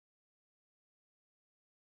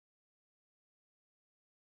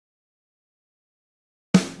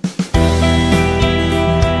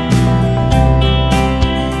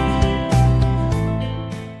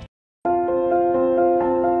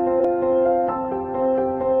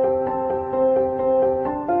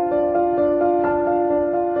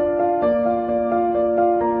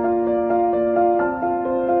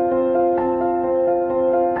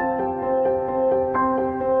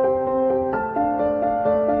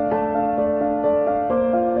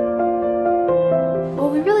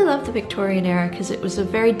love the Victorian era because it was a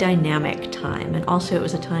very dynamic time, and also it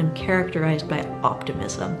was a time characterized by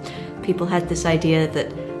optimism. People had this idea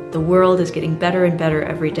that the world is getting better and better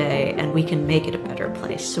every day, and we can make it a better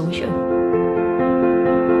place, so we should.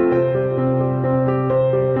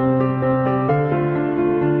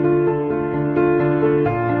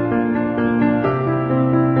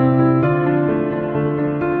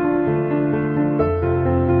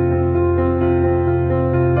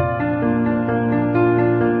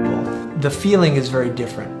 The feeling is very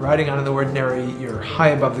different. Riding on the ordinary, you're high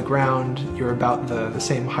above the ground, you're about the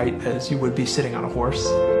same height as you would be sitting on a horse.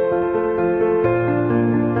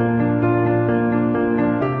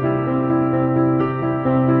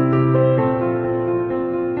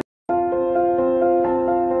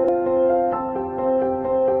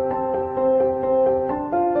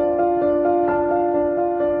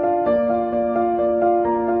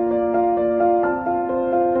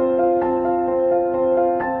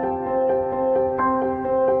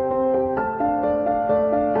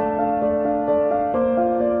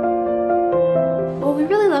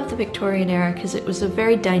 The Victorian era because it was a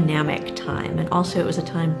very dynamic time, and also it was a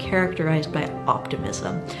time characterized by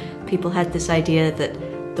optimism. People had this idea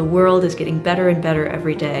that the world is getting better and better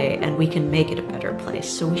every day, and we can make it a better place,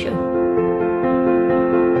 so we should.